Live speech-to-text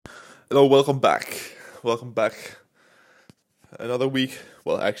Hello, welcome back. Welcome back. Another week,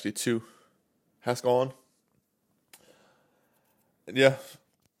 well, actually two, has gone. And yeah,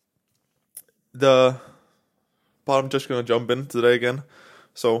 the but I'm just gonna jump in today again.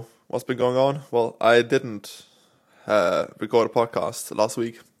 So, what's been going on? Well, I didn't record a podcast last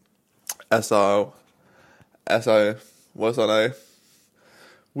week as I was on a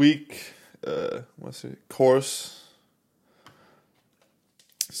week course.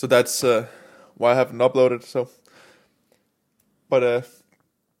 So that's why I haven't uploaded. But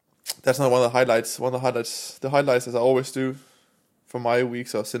that's not one of the highlights. The highlights, as I always do for my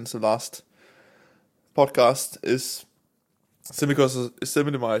weeks or since the last podcast, is simply because it's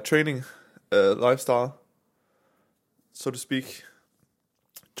simply my training lifestyle, so to speak.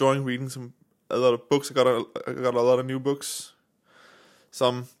 Enjoying reading a lot of books. I got a lot of new books.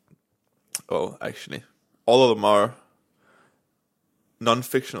 Actually, all of them are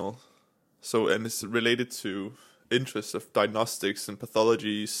non-fictional. And it's related to interests of diagnostics and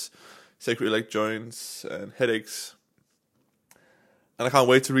pathologies, sacroiliac joints and headaches. And I can't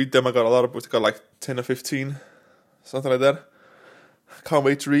wait to read them. I got a lot of books. I got like 10 or 15, something like that. I can't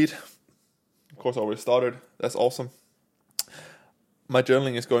wait to read. Of course, I already started. That's awesome. My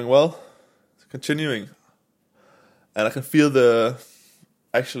journaling is going well. It's continuing. And I can feel the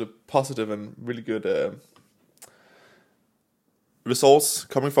actually positive and really good results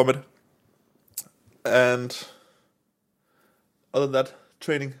coming from it. And other than that,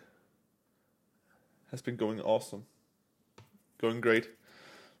 training has been going awesome. Going great.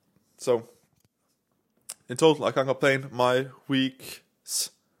 So, in total, I can't complain. My weeks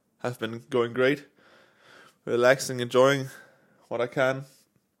have been going great. Relaxing, enjoying what I can,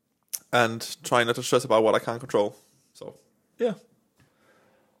 and trying not to stress about what I can't control. So, yeah.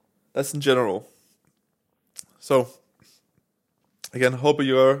 That's in general. So, again, hope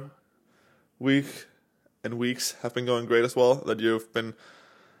your week and weeks have been going great as well. That you've been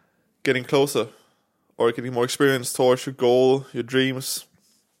getting closer or getting more experience towards your goal, your dreams.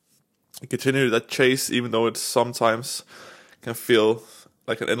 You continue that chase, even though it sometimes can feel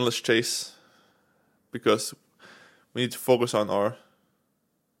like an endless chase, because we need to focus on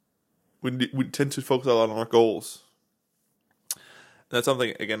we tend to focus a lot on our goals. And that's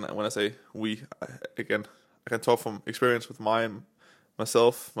something, again, when I say I can talk from experience with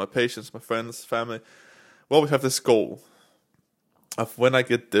myself, my patients, my friends, family. We always have this goal of when I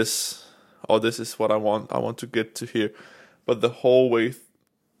get this, or this is what I want to get to here. But the whole way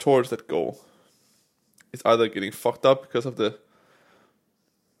towards that goal is either getting fucked up because of the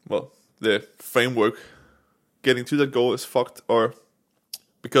framework getting to that goal is fucked, or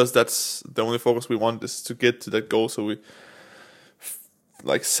because that's the only focus we want is to get to that goal. So we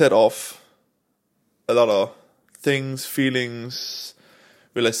set off a lot of things, feelings,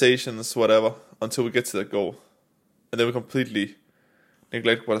 realizations, whatever, until we get to that goal. And then we completely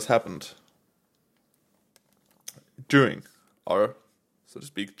neglect what has happened during our, so to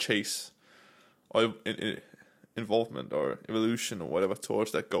speak, chase or involvement or evolution or whatever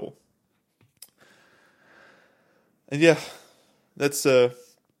towards that goal. And yeah, that's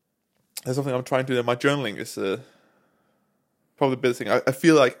something I'm trying to do. My journaling is probably the biggest thing. I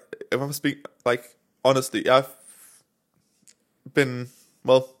feel like, if I'm speaking, honestly, I've been,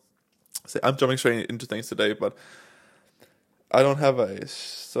 I'm jumping straight into things today, but I don't have a,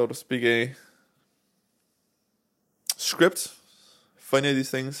 so to speak, a script for any of these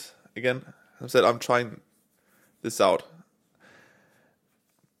things. Again, as I said, I'm trying this out.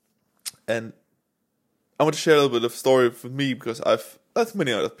 And I want to share a little bit of story with me, because like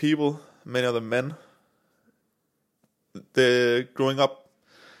many other people, many other men, growing up,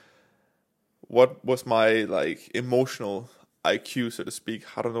 what was my emotional IQ, so to speak.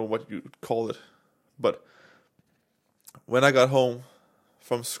 I don't know what you would call it, but when I got home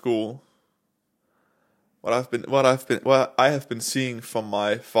from school, what I have been seeing from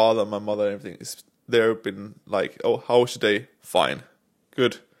my father, my mother, and everything is they've been like, "Oh, how was your day? Fine,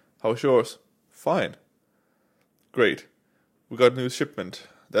 good. How was yours? Fine, great. We got a new shipment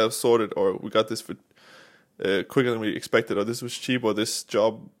that was sorted, or we got this for quicker than we expected, or this was cheap, or this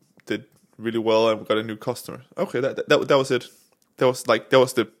job did really well, and we got a new customer." Okay, that was it. That was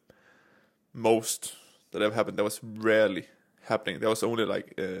the most that ever happened. That was rarely happening. That was only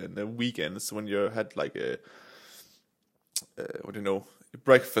in the weekends when you had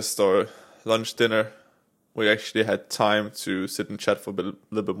breakfast or lunch, dinner, where you actually had time to sit and chat for a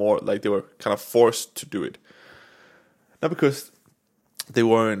little bit more. Like, they were kind of forced to do it, not because they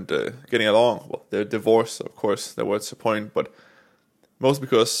weren't getting along. Well, they're divorced, of course. That was the point, but most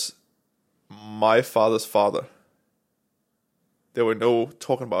because my father's father, there were no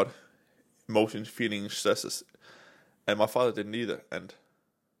talking about emotions, feelings, stresses. And my father didn't either, and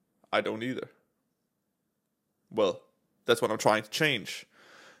I don't either. Well, that's what I'm trying to change.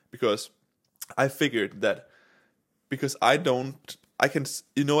 Because I figured that because I can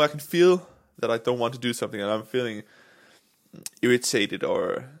feel that I don't want to do something and I'm feeling irritated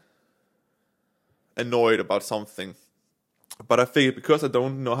or annoyed about something. But I figured because I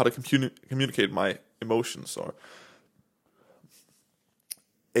don't know how to communicate my emotions or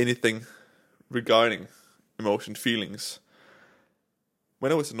anything regarding emotion, feelings,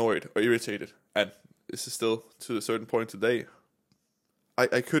 when I was annoyed or irritated, and this is still to a certain point today,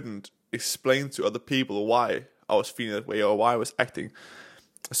 I couldn't explain to other people why I was feeling that way or why I was acting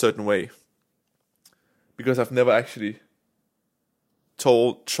a certain way. Because I've never actually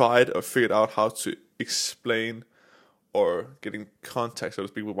tried or figured out how to explain or get in contact, so to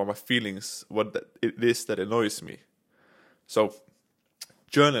speak, with my feelings, it is that annoys me. So,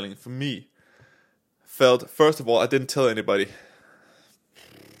 journaling for me felt, first of all, I didn't tell anybody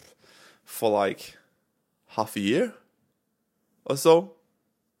for like half a year or so.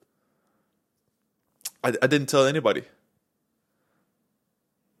 I didn't tell anybody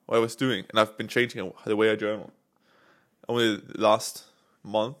what I was doing, and I've been changing the way I journal. Only the last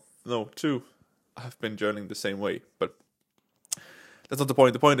two, I have been journaling the same way, but that's not the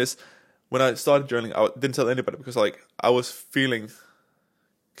point. The point is, when I started journaling, I didn't tell anybody because I was feeling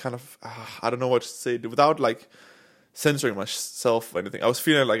kind of, I don't know what to say, without censoring myself or anything. I was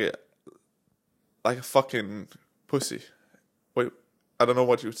feeling like a fucking pussy. Wait, I don't know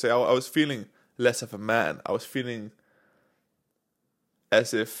what you would say. I was feeling less of a man. I was feeling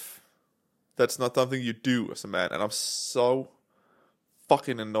as if that's not something you do as a man, and I'm so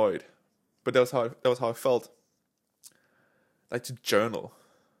fucking annoyed. But that was how I felt. Like, to journal.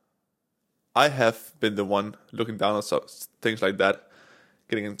 I have been the one looking down on things like that,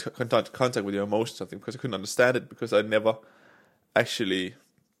 getting in contact with your emotions, something, because I couldn't understand it, because I never actually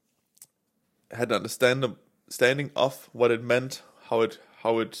had an understanding of what it meant, how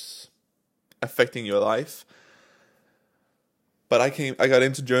it's affecting your life. But I got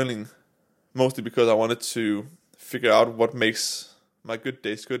into journaling mostly because I wanted to figure out what makes my good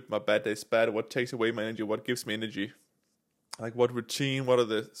days good, my bad days bad, what takes away my energy, what gives me energy. Like, what routine, what are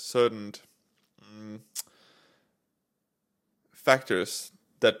the certain factors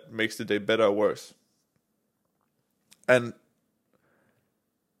that makes the day better or worse. And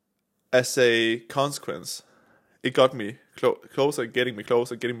as a consequence, it got me closer, getting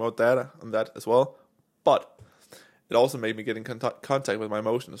more data on that as well. But it also made me get in contact with my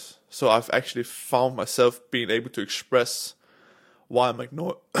emotions. So I've actually found myself being able to express why I'm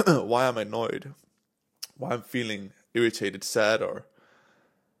annoyed, why I'm feeling irritated, sad,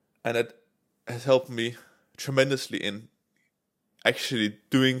 and it has helped me tremendously in actually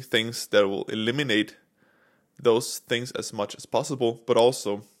doing things that will eliminate those things as much as possible, but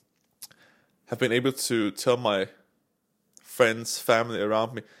also have been able to tell my friends, family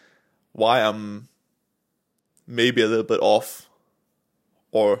around me why I'm maybe a little bit off,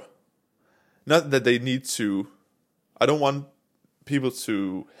 or not that they need to. I don't want people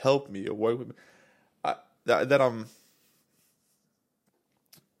to help me or work with me.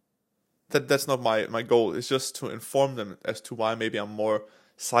 That's not my goal. It's just to inform them as to why maybe I'm more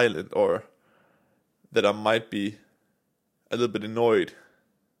silent, or that I might be a little bit annoyed,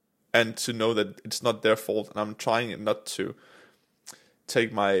 and to know that it's not their fault, and I'm trying not to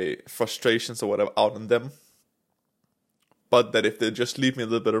take my frustrations or whatever out on them, but that if they just leave me a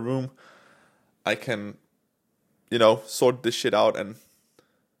little bit of room, I can, sort this shit out and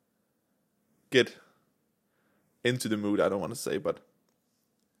get into the mood. I don't want to say, but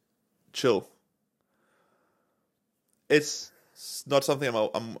chill. It's not something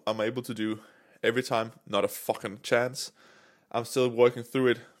I'm able to do every time. Not a fucking chance. I'm still working through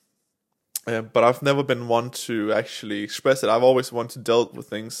it. But I've never been one to actually express it. I've always wanted to deal with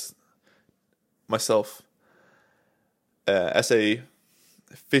things myself. As a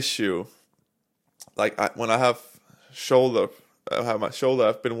physio, when I have my shoulder,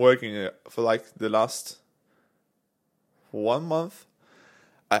 I've been working for the last 1 month.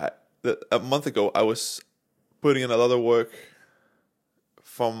 A month ago, I was putting in a lot of work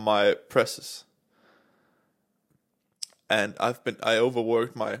from my presses, and I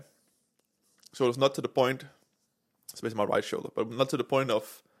overworked my shoulders, not to the point, especially my right shoulder, but not to the point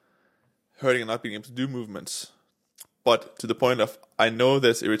of hurting and not being able to do movements, but to the point of, I know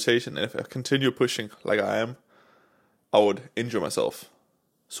there's irritation, and if I continue pushing like I am, I would injure myself.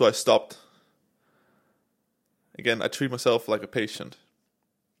 So I stopped. Again, I treat myself like a patient.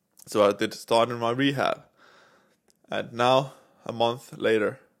 So I did start in my rehab. And now, a month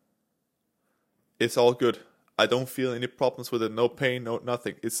later, it's all good. I don't feel any problems with it, no pain, no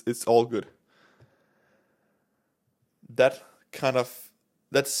nothing. It's all good. That's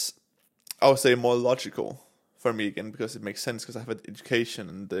I would say more logical for me again, because it makes sense because I have an education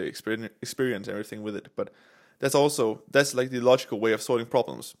and the experience and everything with it. But that's like the logical way of solving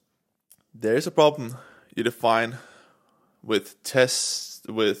problems. There is a problem you define with tests,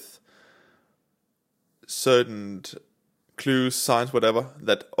 with certain clues, signs, whatever,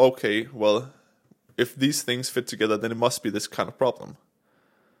 that okay, well, if these things fit together, then it must be this kind of problem.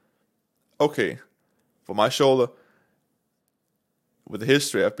 Okay, for my shoulder, with the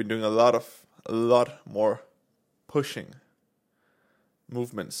history, I've been doing a lot more pushing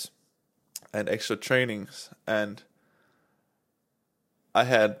movements and extra trainings, and I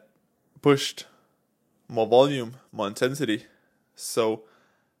had pushed more volume, more intensity, so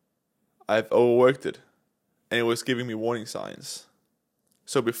I've overworked it, and it was giving me warning signs.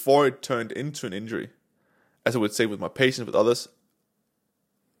 So before it turned into an injury, as I would say with my patients, with others,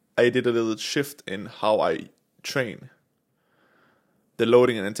 I did a little shift in how I train, the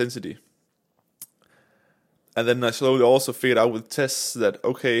loading and intensity. And then I slowly also figured out with tests that,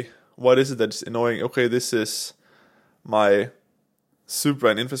 okay, what is it that's annoying? Okay, this is my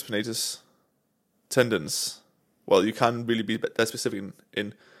supra and infraspinatus tendons. Well, you can't really be that specific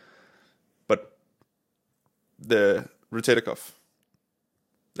in but the rotator cuff.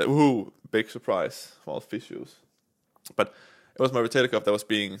 Big surprise for all physios. But it was my rotator cuff that was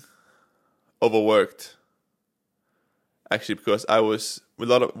being overworked. Actually, because I was with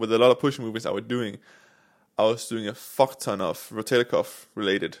a lot of push movements I was doing a fuck ton of rotator cuff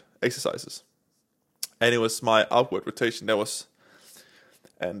related exercises, and it was my outward rotation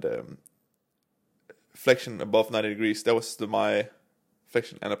and flexion above 90 degrees. That was my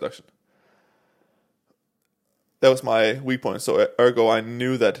flexion and abduction. That was my weak point. So ergo, I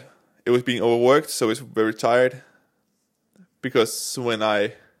knew that it was being overworked, so it's very tired. Because when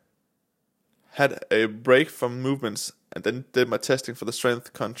I had a break from movements and then did my testing for the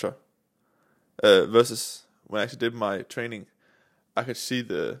strength contra, versus when I actually did my training, I could see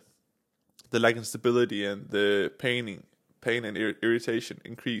the lack of stability and the pain and irritation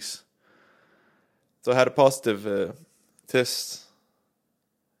increase. So I had a positive test,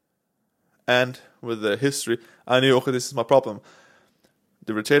 and with the history, I knew, okay, this is my problem.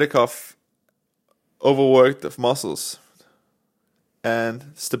 The rotator cuff overworked of muscles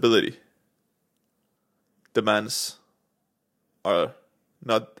and stability demands are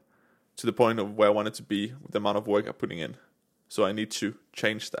not to the point of where I want it to be with the amount of work I'm putting in. So I need to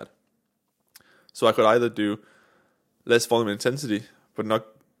change that. So I could either do less volume and intensity, but not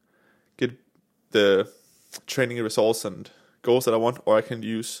get the training results and goals that I want, or I can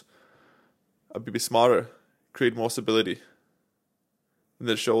be smarter, create more stability in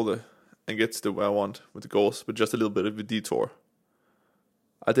the shoulder, and get to where I want with the goals, but just a little bit of a detour.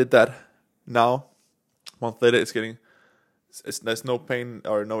 I did that. Now, a month later, there's no pain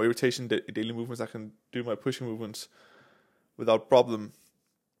or no irritation in daily movements. I can do my pushing movements without problem.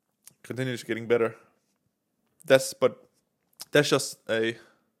 Continues getting better. That's just a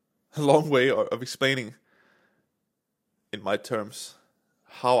long way of explaining, in my terms,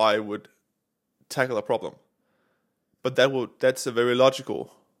 how I would tackle a problem. But that's a very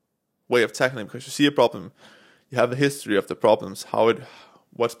logical way of tackling it, because you see a problem, you have a history of the problems,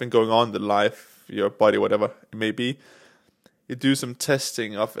 what's been going on in the life, your body, whatever it may be. You do some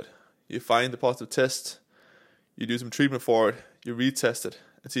testing of it. You find the positive test. You do some treatment for it. You retest it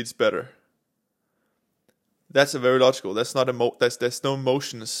and see it's better. That's a very logical. That's not there's no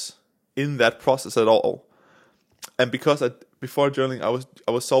emotions in that process at all. And because before journaling,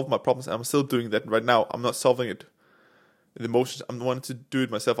 I was solving my problems, and I'm still doing that right now. I'm not solving it with emotions. I'm wanting to do it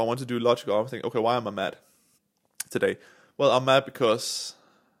myself. I want to do logical. I'm thinking, okay, why am I mad today? Well, I'm mad because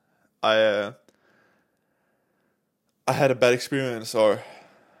I had a bad experience, or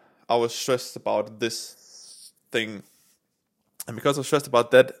I was stressed about this thing. And because I was stressed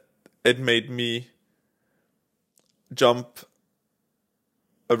about that, it made me jump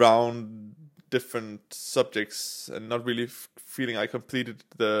around different subjects and not really feeling I completed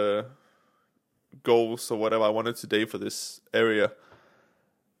the goals or whatever I wanted today for this area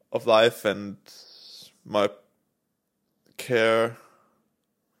of life, and my care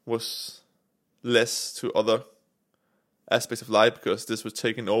was less to other aspects of life because this was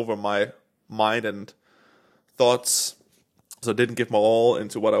taking over my mind and thoughts. So I didn't give my all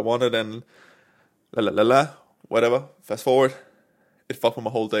into what I wanted, and whatever. Fast forward, it fucked with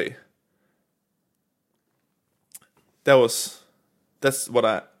my whole day. That's what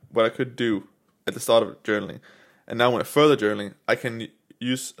I could do at the start of journaling. And now when I further journaling, I can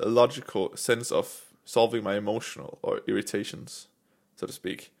use a logical sense of solving my emotional or irritations, so to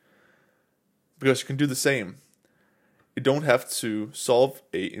speak. Because you can do the same. You don't have to solve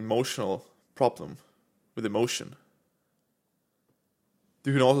a emotional problem with emotion.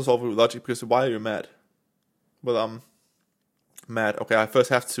 You can also solve it with logic, because why are you mad? Well, I'm mad. Okay, I first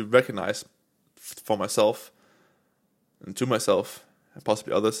have to recognize for myself and to myself and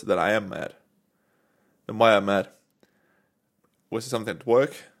possibly others that I am mad. And why I'm mad. Was it something at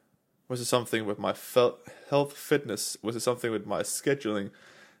work? Was it something with my health, fitness? Was it something with my scheduling,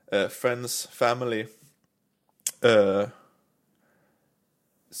 friends, family,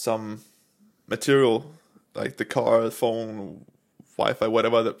 some material like the car, the phone, Wi-Fi,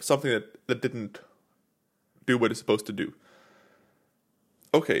 whatever, something that didn't do what it's supposed to do?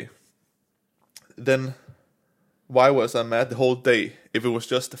 Okay, then why was I mad the whole day if it was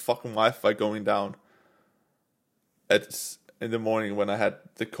just the fucking Wi-Fi going down in the morning when I had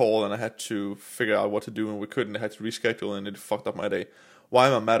the call and I had to figure out what to do and we couldn't, I had to reschedule and it fucked up my day? Why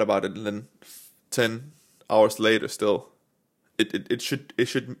am I mad about it? And then 10 hours later still, it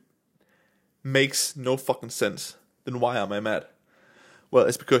should makes no fucking sense. Then why am I mad? Well,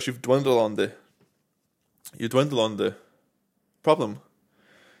 it's because you dwindle on the problem.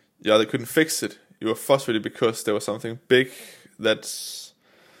 You either couldn't fix it, you were frustrated because there was something big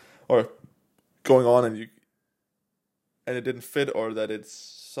or going on and it didn't fit, or that it's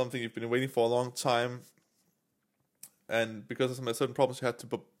something you've been waiting for a long time, and because of some certain problems you had to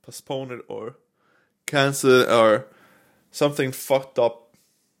postpone it or cancel it, or something fucked up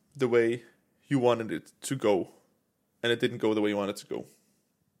the way you wanted it to go, and it didn't go the way you wanted it to go.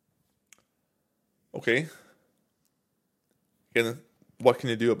 Okay. Again, what can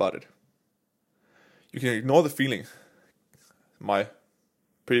you do about it? You can ignore the feeling. My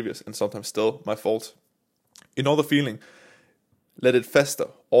previous, and sometimes still my fault. Ignore the feeling. Let it fester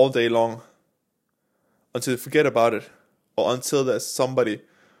all day long until you forget about it, or until there's somebody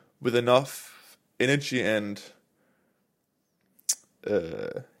with enough energy and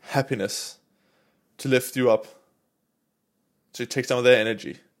happiness to lift you up, to take some of their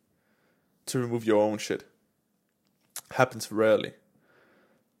energy, to remove your own shit. Happens rarely.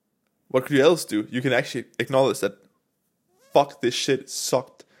 What could you else do? You can actually acknowledge that, fuck, this shit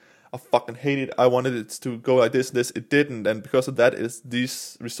sucked. I fucking hate it. I wanted it to go like this, it didn't, and because of that is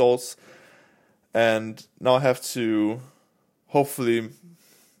these results. And now I have to hopefully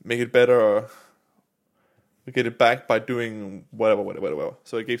make it better or get it back by doing whatever.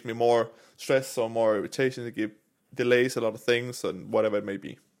 So it gives me more stress or more irritation. It delays a lot of things and whatever it may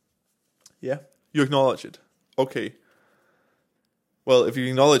be. Yeah, you acknowledge it. Okay. Well, if you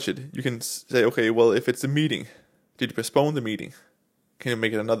acknowledge it, you can say, okay, well, if it's a meeting, did you postpone the meeting? Can you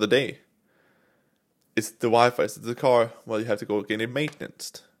make it another day? It's the Wi-Fi, it's the car. Well, you have to go get it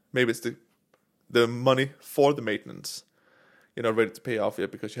maintenance. Maybe it's the money for the maintenance you're not ready to pay off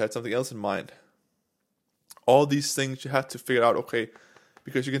yet because you had something else in mind. All these things you have to figure out, okay,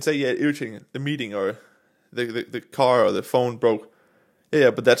 because you can say, yeah, irritating, the meeting or the car or the phone broke.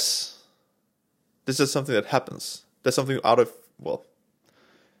 Yeah, but this is something that happens. That's something out of, well,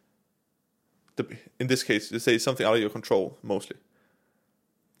 in this case, you say something out of your control, mostly.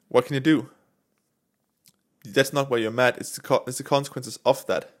 What can you do? That's not why you're mad. It's the consequences of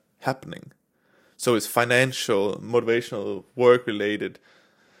that happening. So it's financial, motivational, work-related,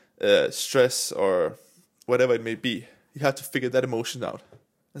 stress, or whatever it may be. You have to figure that emotion out.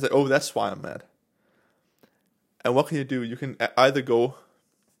 And say, oh, that's why I'm mad. And what can you do? You can either go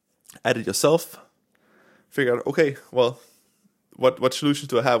at it yourself, figure out, okay, well, what solutions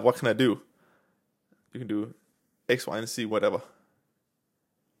do I have? What can I do? You can do X, Y, and Z, whatever.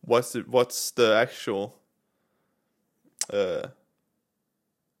 What's the actual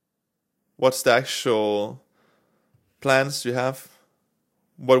plans you have?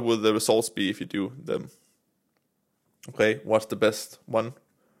 What will the results be if you do them? Okay, what's the best one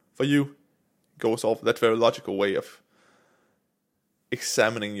for you? Go solve that very logical way of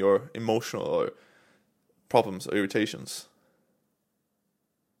examining your emotional or problems or irritations.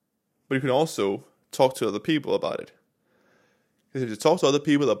 But you can also talk to other people about it. Because if you talk to other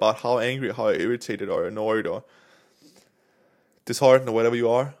people about how angry, how irritated or annoyed or disheartened or whatever you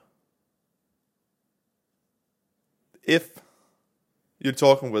are, if you're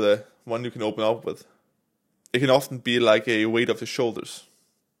talking with one you can open up with, it can often be like a weight off your shoulders.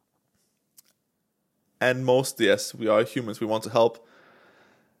 And mostly, yes, we are humans, we want to help.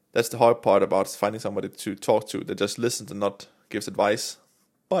 That's the hard part about finding somebody to talk to that just listens and not gives advice.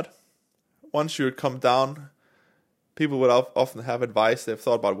 But once you come down, people would often have advice they've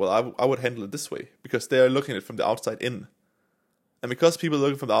thought about, well, I would handle it this way, because they are looking at it from the outside in. And because people are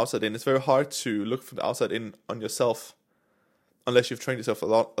looking from the outside in, it's very hard to look from the outside in on yourself, unless you've trained yourself a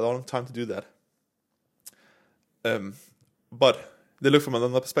long time to do that. But they look from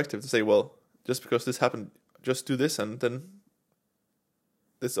another perspective to say, well, just because this happened, just do this and then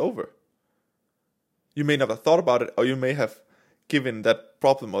it's over. You may not have thought about it, or you may have given that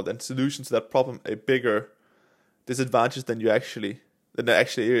problem or the solution to that problem a bigger disadvantage than it actually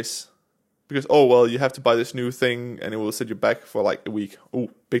is. Because, oh, well, you have to buy this new thing and it will set you back for like a week. Oh,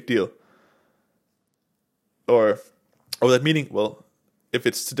 big deal. Or that meeting, well, if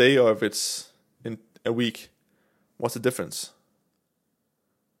it's today or if it's in a week, what's the difference?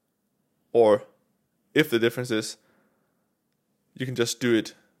 Or if the difference is you can just do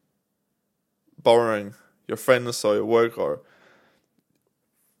it borrowing your friends or your work or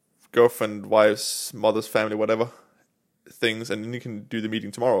girlfriend, wife's, mother's family, whatever things, and then you can do the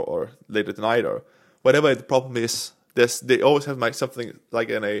meeting tomorrow or later tonight or whatever the problem is. They always have like something like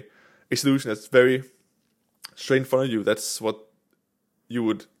a solution that's very straight in front of you. That's what you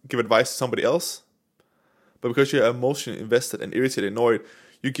would give advice to somebody else. But because you're emotionally invested and irritated, annoyed,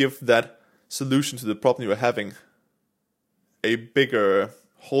 you give that solution to the problem you are having a bigger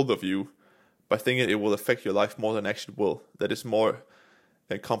hold of you by thinking it will affect your life more than it actually will. That is more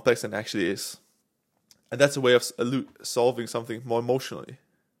complex than it actually is. And that's a way of solving something more emotionally.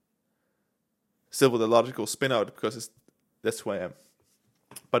 Still with a logical spin out, because that's who I am.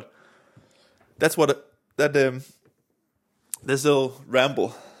 But that's what this little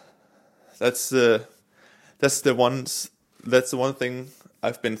ramble. That's the one thing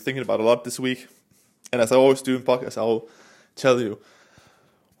I've been thinking about a lot this week. And as I always do in podcasts, I'll tell you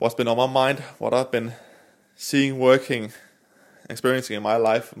what's been on my mind, what I've been seeing, working, experiencing in my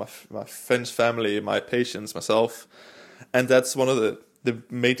life, my friends, family, my patients, myself. And that's one of the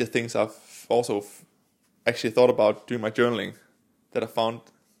major things I've also actually thought about doing my journaling, that I found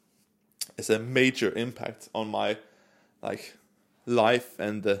is a major impact on my life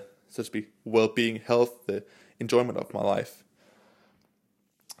and the, so to speak, well-being, health, the enjoyment of my life.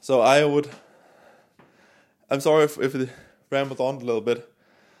 So I'm sorry if it rambled on a little bit,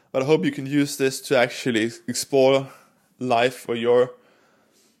 but I hope you can use this to actually explore life for your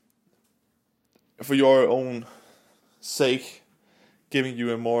own sake, giving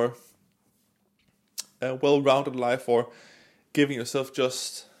you a more well-rounded life, or giving yourself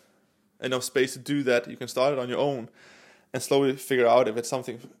just enough space to do that. You can start it on your own and slowly figure out if it's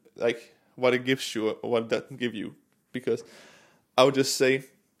something like what it gives you or what it doesn't give you. Because I would just say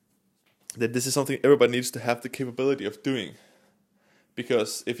that this is something everybody needs to have the capability of doing.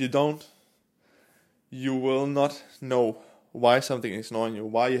 Because if you don't, you will not know why something is annoying you,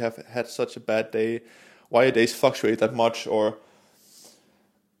 why you have had such a bad day, why your days fluctuate that much, or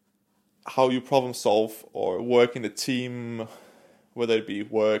how you problem solve or work in a team, whether it be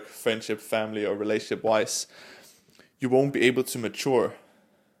work, friendship, family, or relationship wise. You won't be able to mature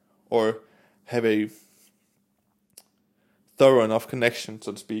or have a thorough enough connection,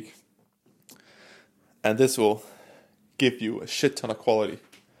 so to speak. And this will give you a shit ton of quality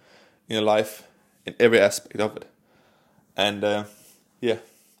in your life, in every aspect of it. And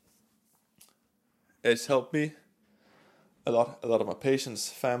it's helped me a lot of my patients,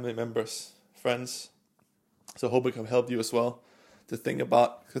 family members, friends. So I hope it can help you as well to think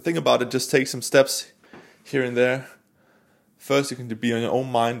about it. Just take some steps here and there. First, you can be on your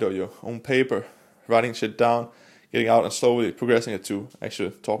own mind or your own paper, writing shit down, getting out and slowly progressing it to actually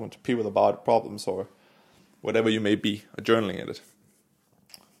talking to people about problems or whatever you may be, or journaling in it.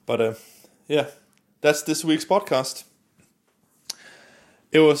 But that's this week's podcast.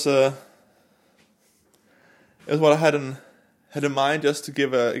 It was what I had in mind, just to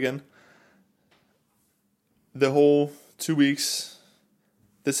give again the whole 2 weeks.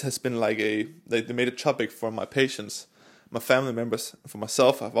 This has been like they made a topic for my patients, my family members, for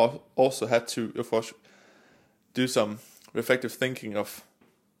myself. I've also had to, of course, do some reflective thinking of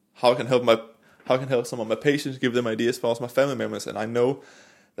how I can help some of my patients, give them ideas for my family members. And I know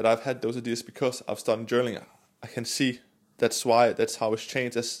that I've had those ideas because I've started journaling. I can see that's how it's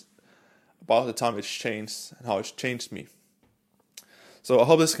changed. That's about the time it's changed and how it's changed me. So I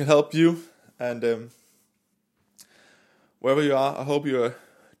hope this can help you. And wherever you are, I hope you are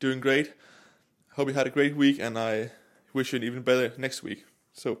doing great. I hope you had a great week, and I wish you an even better next week.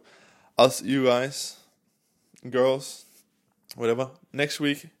 So I'll see you guys, girls, whatever, next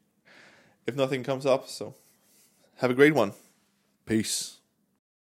week, if nothing comes up. So have a great one. Peace.